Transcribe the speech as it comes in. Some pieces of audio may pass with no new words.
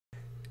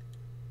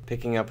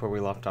Picking up where we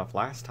left off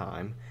last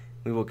time,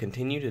 we will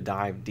continue to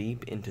dive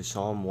deep into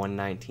Psalm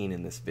 119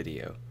 in this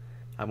video.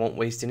 I won't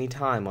waste any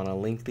time on a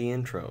lengthy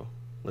intro.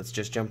 Let's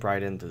just jump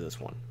right into this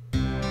one.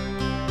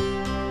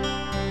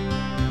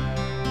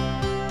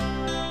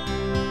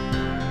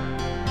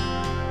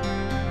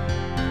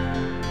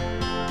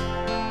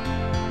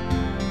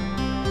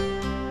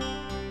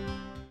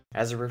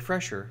 As a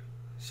refresher,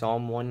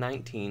 Psalm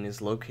 119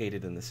 is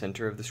located in the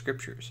center of the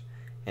scriptures,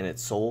 and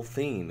its sole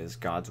theme is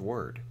God's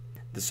Word.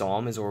 The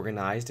psalm is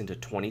organized into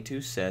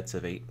 22 sets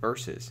of 8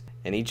 verses,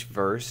 and each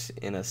verse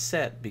in a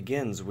set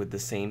begins with the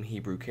same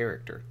Hebrew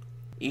character.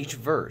 Each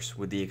verse,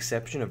 with the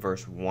exception of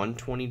verse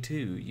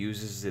 122,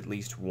 uses at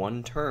least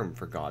one term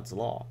for God's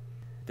law.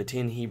 The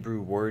 10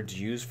 Hebrew words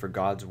used for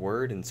God's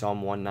Word in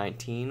Psalm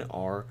 119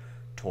 are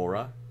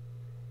Torah,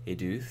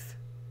 Eduth,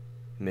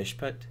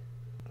 Mishpat,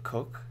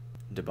 Kok,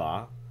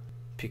 Debah,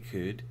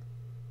 Pikud,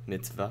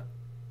 Mitzvah,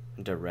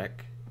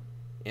 Derek,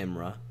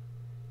 Imra,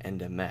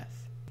 and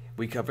Emeth.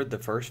 We covered the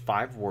first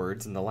 5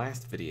 words in the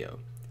last video.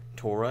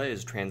 Torah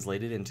is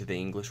translated into the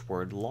English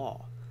word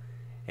law.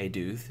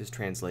 Eduth is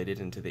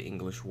translated into the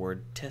English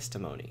word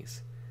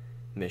testimonies.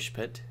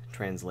 Mishpat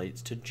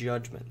translates to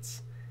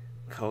judgments.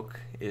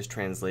 Kok is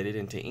translated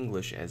into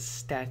English as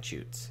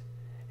statutes.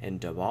 And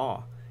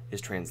Debah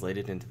is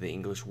translated into the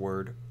English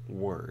word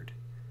word.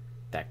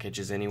 That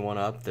catches anyone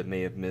up that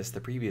may have missed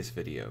the previous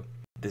video.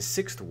 The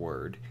 6th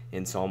word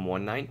in Psalm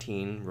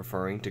 119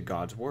 referring to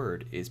God's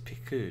Word is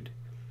Pikud,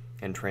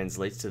 and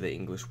translates to the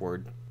English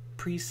word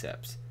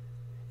precepts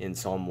in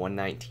Psalm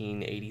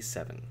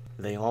 119:87.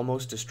 They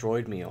almost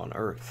destroyed me on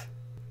earth,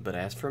 but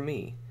as for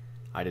me,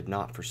 I did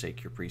not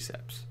forsake your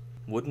precepts.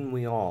 Wouldn't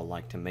we all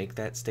like to make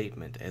that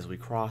statement as we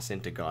cross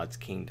into God's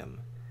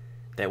kingdom,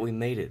 that we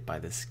made it by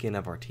the skin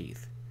of our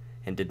teeth,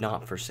 and did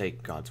not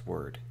forsake God's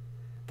word?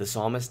 The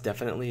psalmist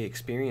definitely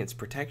experienced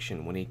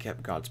protection when he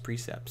kept God's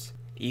precepts.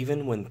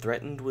 Even when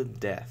threatened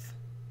with death,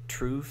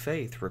 true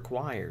faith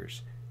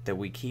requires that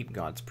we keep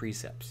God's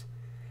precepts.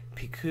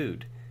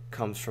 Pikud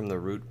comes from the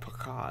root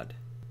pakad,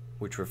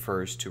 which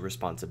refers to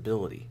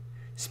responsibility,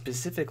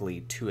 specifically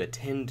to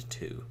attend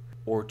to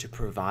or to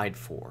provide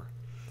for,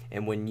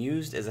 and when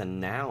used as a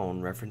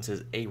noun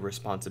references a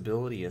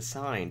responsibility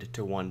assigned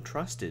to one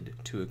trusted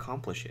to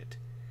accomplish it.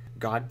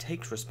 God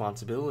takes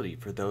responsibility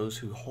for those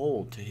who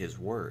hold to his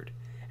word.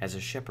 As a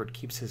shepherd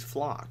keeps his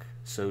flock,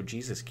 so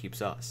Jesus keeps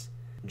us.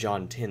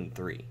 John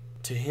 10:3.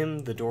 To him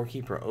the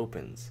doorkeeper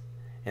opens,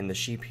 and the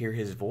sheep hear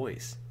his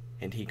voice,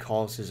 and he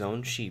calls his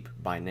own sheep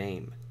by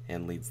name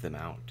and leads them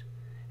out.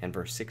 And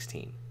verse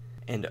 16.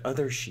 And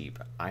other sheep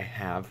I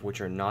have which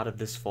are not of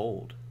this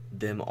fold,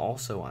 them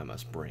also I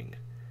must bring,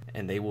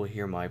 and they will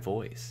hear my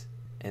voice,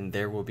 and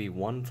there will be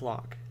one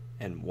flock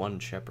and one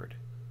shepherd.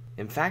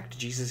 In fact,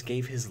 Jesus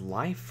gave his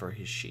life for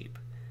his sheep.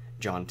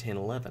 John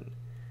 10:11.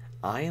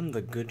 I am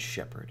the good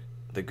shepherd.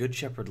 The good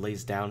shepherd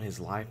lays down his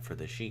life for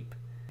the sheep.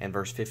 And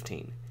verse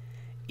 15.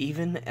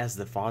 Even as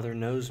the Father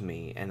knows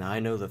me, and I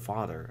know the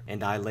Father,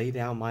 and I lay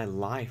down my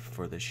life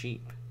for the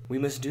sheep. We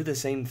must do the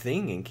same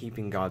thing in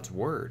keeping God's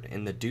word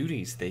and the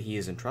duties that he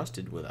has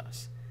entrusted with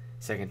us.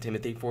 2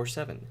 Timothy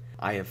 4:7.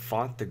 I have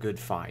fought the good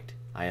fight,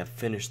 I have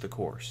finished the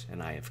course,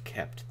 and I have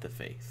kept the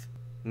faith.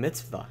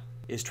 Mitzvah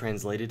is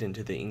translated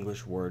into the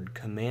English word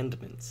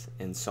commandments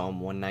in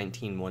Psalm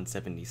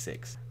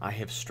 119:176. I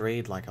have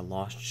strayed like a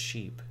lost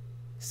sheep.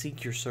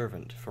 Seek your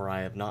servant, for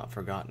I have not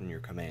forgotten your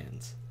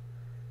commands.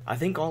 I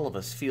think all of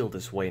us feel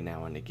this way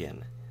now and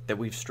again, that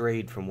we've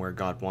strayed from where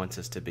God wants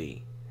us to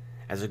be.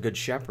 As a good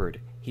shepherd,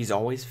 he's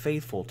always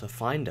faithful to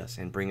find us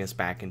and bring us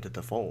back into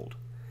the fold.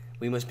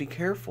 We must be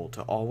careful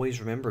to always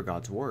remember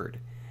God's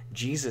word.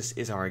 Jesus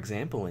is our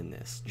example in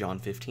this, John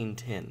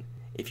 15:10.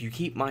 If you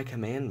keep my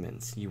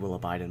commandments, you will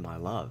abide in my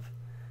love,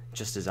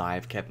 just as I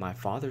have kept my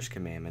Father's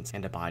commandments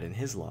and abide in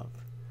his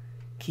love.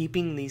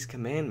 Keeping these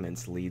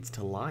commandments leads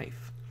to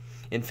life.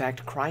 In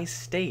fact, Christ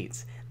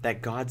states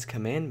that God's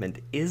commandment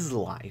is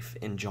life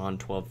in John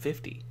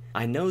 12:50.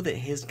 I know that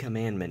his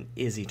commandment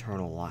is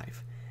eternal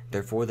life.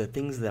 Therefore the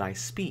things that I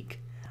speak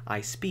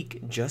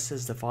just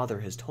as the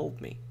Father has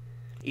told me.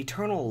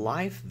 Eternal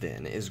life,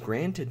 then, is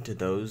granted to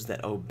those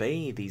that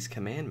obey these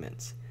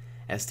commandments.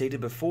 As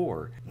stated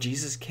before,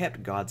 Jesus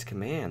kept God's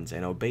commands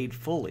and obeyed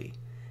fully,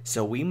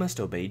 so we must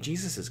obey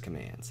Jesus'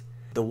 commands.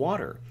 The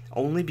water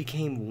only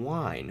became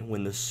wine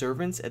when the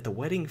servants at the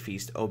wedding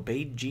feast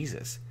obeyed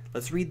Jesus.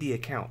 Let's read the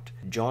account.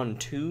 John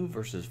 2,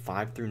 verses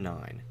 5 through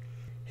 9.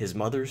 His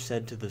mother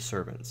said to the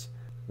servants,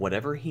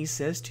 whatever he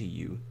says to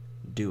you,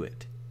 do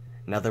it.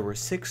 Now there were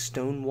 6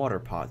 stone water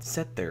pots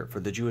set there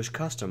for the Jewish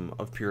custom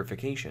of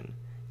purification,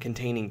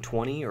 containing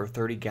 20 or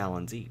 30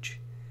 gallons each.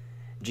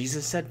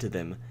 Jesus said to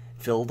them,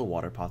 fill the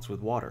water pots with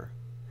water.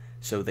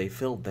 So they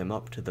filled them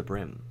up to the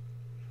brim.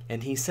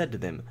 And he said to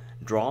them,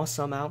 draw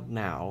some out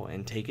now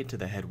and take it to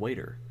the head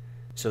waiter.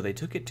 So they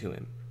took it to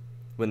him.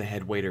 When the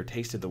head waiter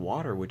tasted the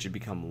water which had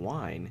become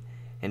wine,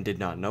 and did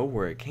not know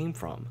where it came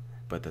from,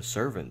 but the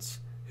servants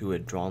who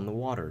had drawn the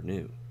water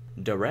knew.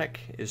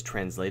 Derek is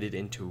translated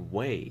into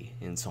way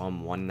in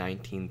Psalm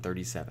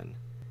 119:37.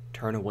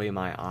 turn away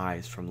my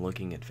eyes from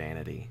looking at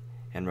vanity,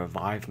 and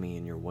revive me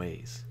in your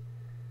ways.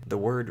 The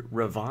word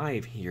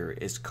revive here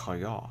is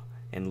kaya,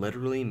 and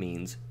literally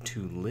means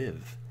to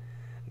live.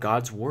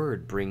 God's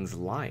word brings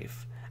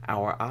life.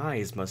 Our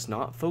eyes must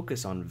not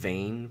focus on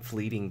vain,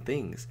 fleeting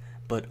things,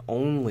 but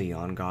only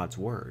on God's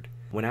word.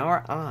 When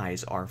our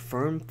eyes are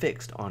firm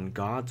fixed on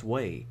God's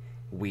way,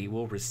 we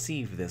will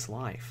receive this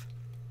life.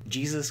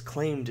 Jesus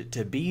claimed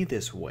to be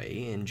this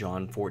way in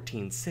John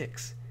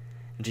 14:6.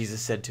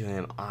 Jesus said to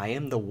him, I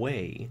am the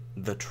way,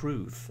 the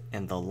truth,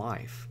 and the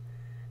life.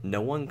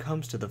 No one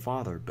comes to the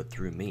Father but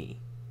through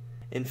me.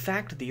 In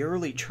fact, the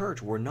early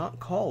church were not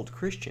called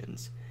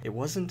Christians. It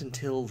wasn't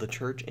until the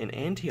church in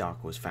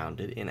Antioch was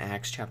founded in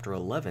Acts chapter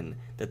 11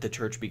 that the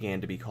church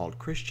began to be called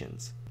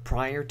Christians.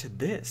 Prior to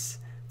this,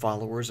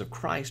 followers of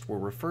Christ were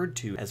referred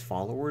to as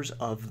followers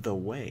of the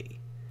way.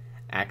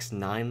 Acts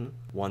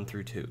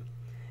 9:1-2.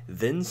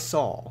 Then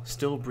Saul,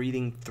 still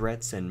breathing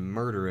threats and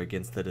murder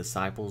against the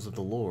disciples of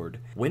the Lord,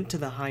 went to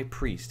the high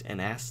priest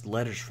and asked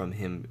letters from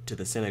him to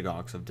the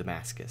synagogues of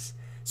Damascus,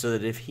 so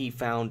that if he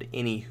found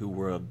any who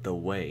were of the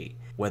way,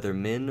 whether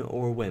men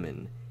or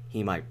women,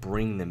 he might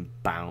bring them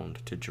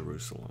bound to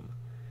Jerusalem.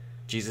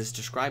 Jesus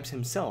describes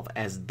himself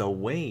as the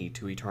way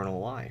to eternal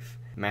life.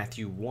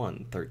 Matthew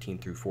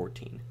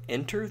 1:13-14.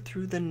 Enter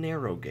through the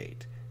narrow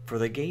gate, for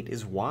the gate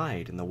is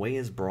wide and the way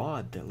is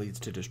broad that leads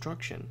to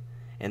destruction,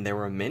 and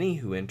there are many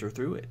who enter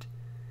through it.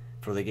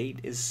 For the gate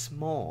is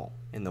small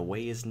and the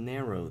way is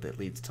narrow that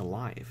leads to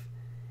life,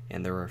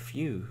 and there are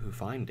few who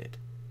find it.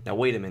 Now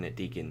wait a minute,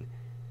 Deacon.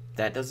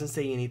 That doesn't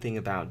say anything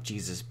about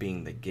Jesus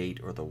being the gate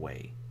or the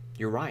way.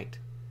 You're right.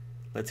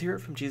 Let's hear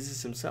it from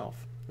Jesus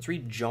himself. Let's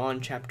read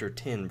John chapter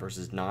 10,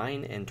 verses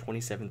 9 and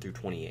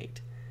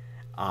 27-28.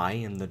 I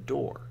am the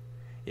door.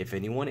 If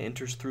anyone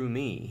enters through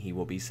me, he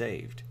will be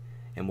saved,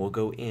 and will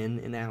go in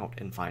and out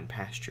and find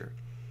pasture.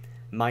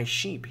 My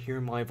sheep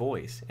hear my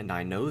voice, and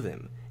I know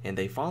them, and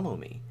they follow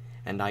me,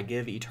 and I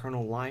give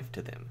eternal life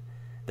to them,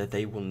 that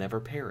they will never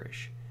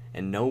perish,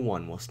 and no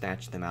one will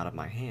snatch them out of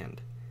my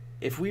hand.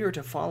 If we are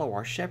to follow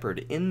our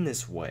shepherd in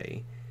this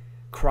way,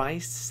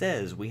 Christ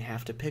says we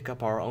have to pick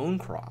up our own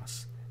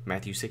cross.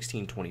 Matthew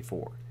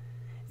 16:24.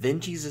 Then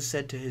Jesus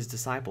said to his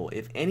disciple,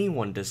 if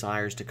anyone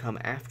desires to come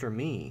after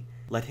me,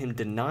 let him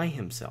deny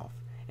himself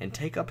and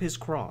take up his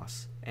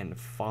cross and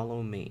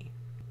follow me.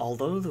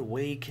 Although the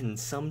way can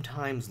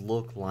sometimes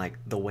look like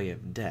the way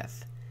of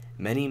death,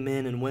 many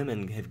men and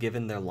women have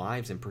given their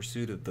lives in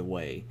pursuit of the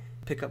way.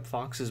 Pick up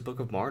Fox's Book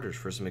of Martyrs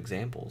for some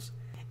examples.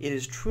 It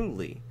is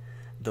truly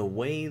the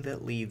way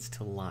that leads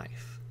to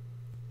life.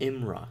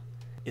 Imra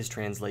is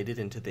translated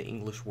into the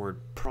English word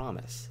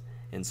promise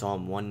in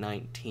Psalm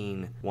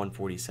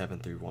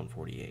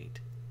 119:147-148.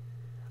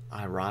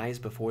 I rise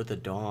before the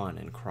dawn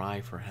and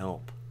cry for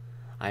help.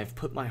 I have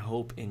put my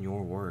hope in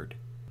your word.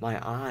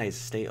 My eyes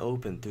stay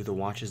open through the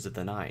watches of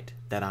the night,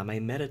 that I may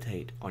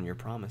meditate on your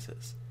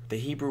promises. The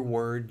Hebrew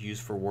word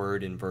used for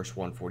word in verse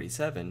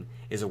 147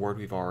 is a word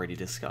we've already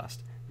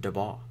discussed,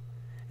 dabah,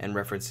 and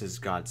references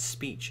God's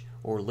speech,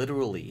 or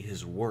literally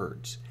his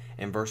words.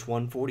 In verse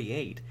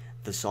 148,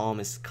 the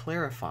psalmist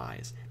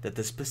clarifies that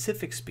the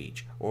specific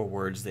speech or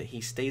words that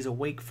he stays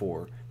awake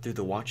for through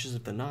the watches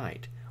of the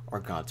night are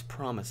God's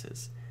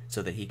promises,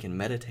 so that he can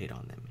meditate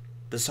on them.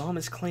 The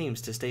psalmist claims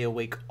to stay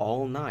awake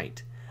all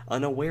night,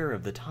 unaware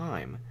of the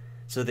time,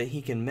 so that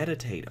he can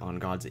meditate on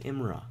God's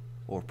imra,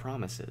 or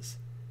promises.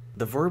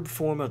 The verb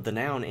form of the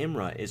noun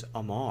imra is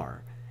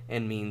amar,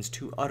 and means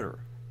to utter,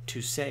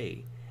 to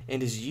say,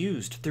 and is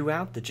used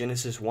throughout the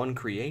Genesis 1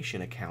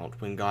 creation account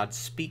when God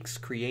speaks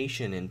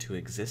creation into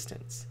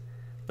existence.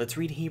 Let's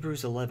read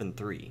Hebrews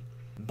 11:3.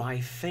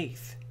 By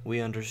faith we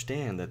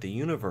understand that the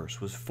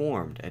universe was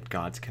formed at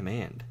God's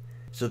command,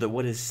 so that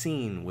what is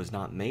seen was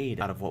not made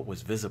out of what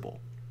was visible.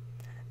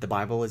 The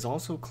Bible is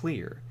also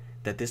clear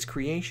that this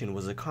creation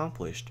was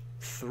accomplished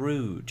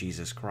through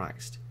Jesus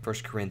Christ.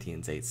 1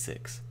 Corinthians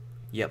 8:6.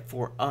 Yet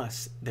for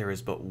us there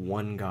is but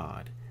one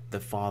God, the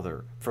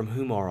Father, from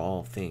whom are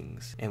all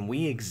things, and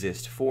we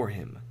exist for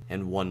him,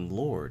 and one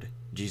Lord,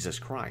 Jesus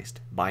Christ,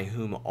 by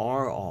whom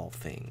are all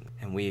things,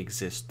 and we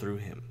exist through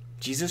him.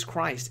 Jesus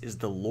Christ is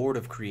the Lord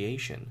of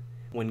creation.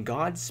 When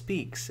God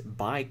speaks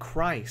by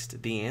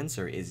Christ, the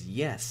answer is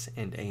yes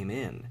and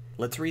amen.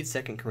 Let's read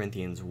 2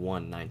 Corinthians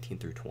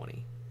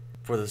 1:19-20.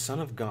 For the Son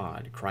of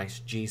God,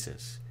 Christ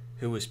Jesus,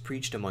 who was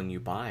preached among you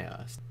by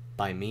us,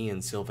 by me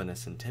and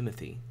Silvanus and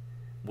Timothy,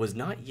 was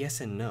not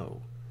yes and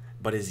no,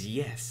 but is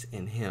yes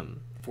in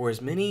him. For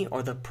as many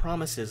are the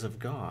promises of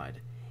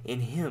God,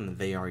 in him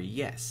they are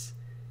yes.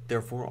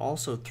 Therefore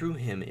also through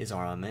him is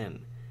our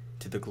amen,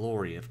 to the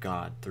glory of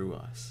God through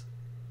us.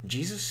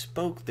 Jesus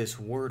spoke this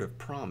word of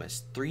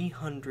promise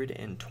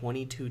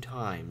 322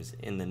 times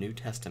in the New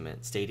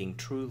Testament, stating,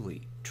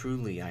 truly,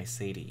 truly I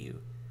say to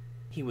you.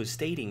 He was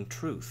stating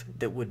truth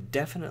that would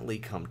definitely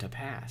come to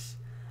pass,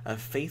 a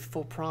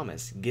faithful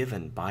promise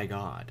given by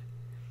God.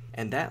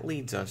 And that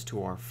leads us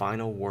to our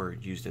final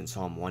word used in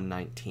Psalm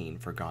 119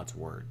 for God's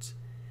words.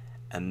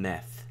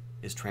 Emeth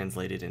is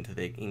translated into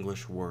the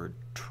English word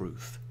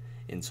truth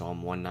in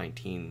Psalm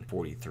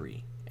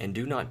 119:43. And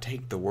do not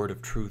take the word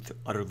of truth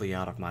utterly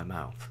out of my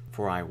mouth,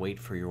 for I wait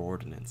for your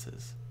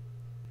ordinances.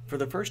 For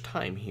the first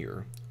time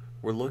here,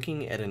 we're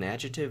looking at an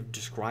adjective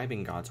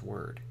describing God's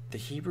word. The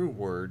Hebrew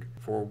word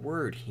for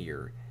word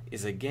here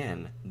is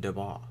again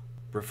dabah,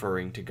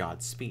 referring to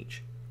God's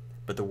speech.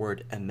 But the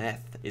word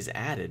emeth is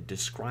added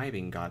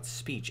describing God's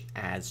speech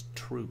as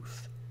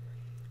truth.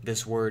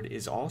 This word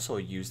is also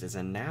used as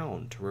a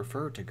noun to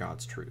refer to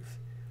God's truth.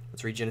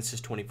 Let's read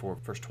Genesis 24,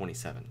 verse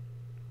 27.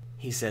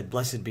 He said,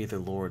 "Blessed be the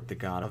Lord, the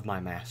God of my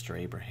master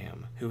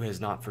Abraham, who has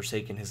not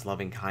forsaken his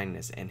loving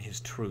kindness and his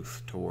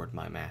truth toward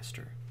my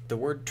master." The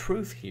word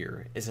truth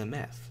here is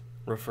emeth,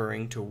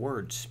 referring to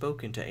words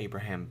spoken to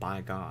Abraham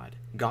by God.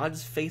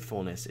 God's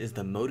faithfulness is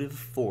the motive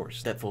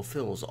force that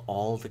fulfills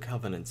all the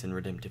covenants in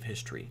redemptive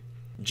history.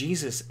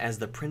 Jesus, as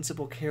the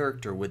principal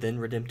character within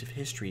redemptive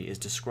history, is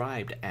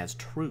described as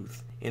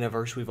truth in a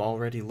verse we've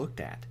already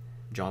looked at,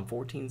 John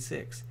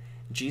 14:6.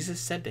 Jesus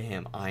said to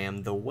him, "I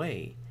am the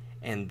way,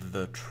 and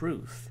the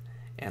truth,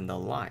 and the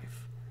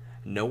life.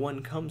 No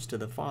one comes to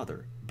the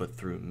Father but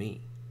through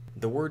me."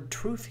 The word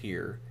truth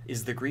here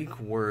is the Greek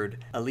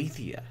word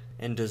aletheia,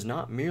 and does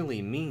not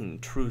merely mean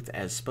truth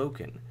as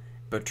spoken,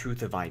 but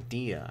truth of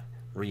idea,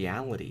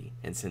 reality,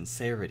 and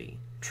sincerity.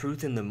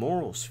 Truth in the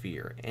moral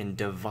sphere, and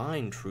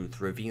divine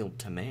truth revealed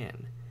to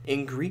man.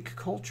 In Greek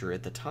culture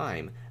at the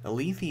time,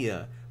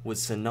 aletheia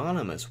was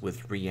synonymous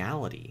with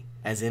reality,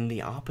 as in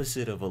the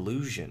opposite of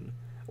illusion,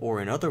 or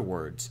in other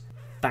words,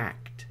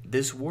 fact.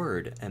 This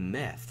word,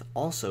 emeth,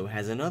 also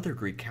has another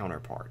Greek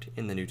counterpart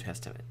in the New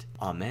Testament,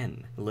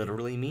 amen,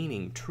 literally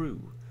meaning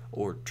true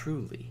or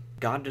truly.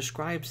 God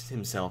describes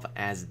himself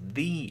as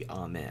the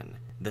Amen,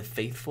 the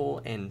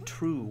faithful and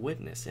true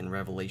witness in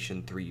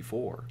Revelation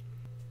 3:4.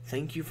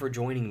 Thank you for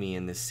joining me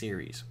in this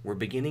series. We're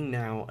beginning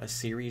now a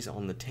series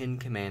on the 10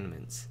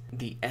 Commandments,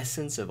 the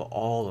essence of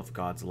all of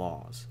God's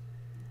laws.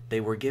 They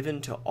were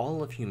given to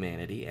all of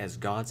humanity as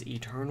God's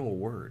eternal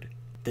word.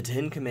 The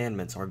 10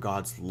 Commandments are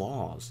God's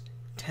laws,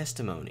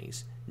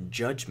 testimonies,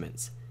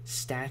 judgments,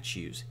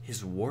 statutes,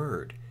 his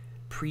word,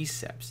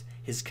 precepts,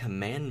 his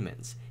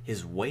commandments,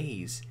 his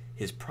ways,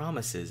 his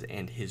promises,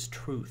 and his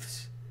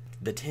truths.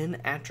 The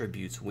 10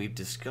 attributes we've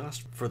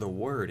discussed for the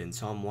word in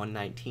Psalm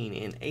 119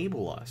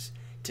 enable us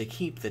to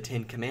keep the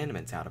 10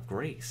 Commandments out of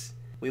grace.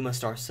 We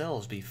must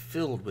ourselves be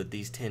filled with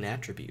these 10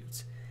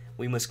 attributes.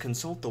 We must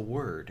consult the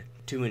Word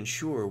to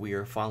ensure we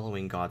are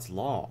following God's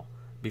law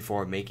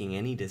before making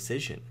any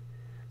decision.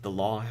 The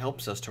law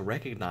helps us to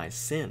recognize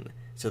sin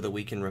so that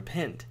we can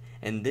repent,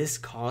 and this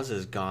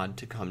causes God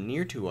to come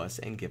near to us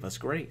and give us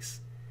grace.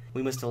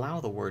 We must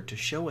allow the Word to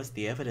show us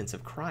the evidence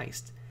of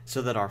Christ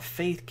so that our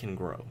faith can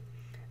grow.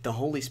 The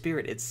Holy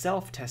Spirit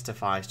itself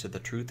testifies to the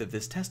truth of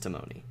this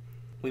testimony.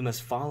 We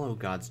must follow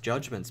God's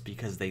judgments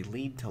because they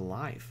lead to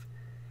life.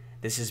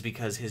 This is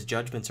because his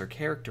judgments are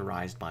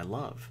characterized by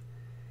love.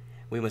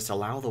 We must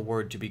allow the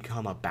word to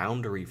become a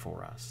boundary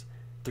for us.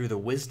 Through the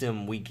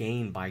wisdom we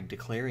gain by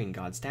declaring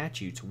God's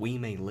statutes, we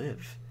may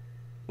live.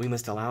 We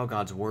must allow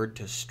God's word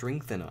to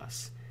strengthen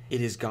us. It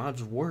is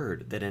God's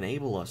word that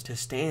enables us to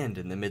stand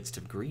in the midst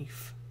of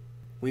grief.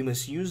 We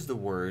must use the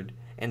word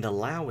and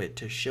allow it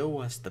to show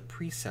us the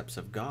precepts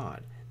of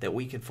God, that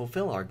we can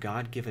fulfill our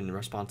God-given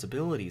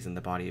responsibilities in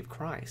the body of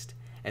Christ,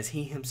 as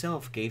he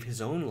himself gave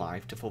his own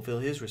life to fulfill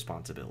his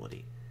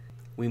responsibility.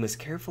 We must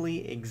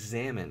carefully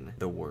examine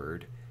the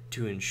word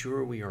to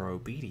ensure we are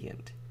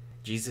obedient.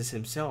 Jesus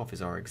himself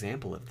is our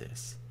example of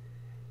this.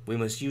 We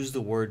must use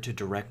the word to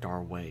direct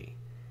our way.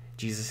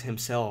 Jesus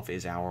himself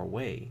is our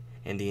way,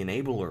 and the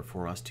enabler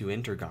for us to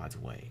enter God's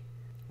way.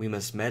 We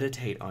must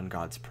meditate on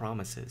God's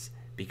promises,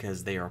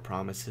 because they are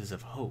promises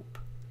of hope.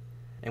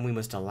 And we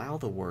must allow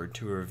the word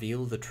to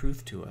reveal the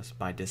truth to us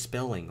by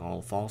dispelling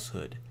all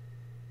falsehood.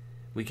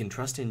 We can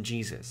trust in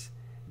Jesus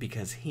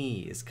because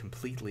he is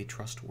completely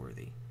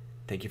trustworthy.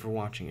 Thank you for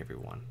watching,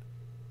 everyone.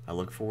 I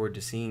look forward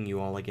to seeing you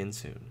all again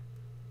soon.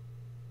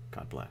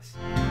 God bless.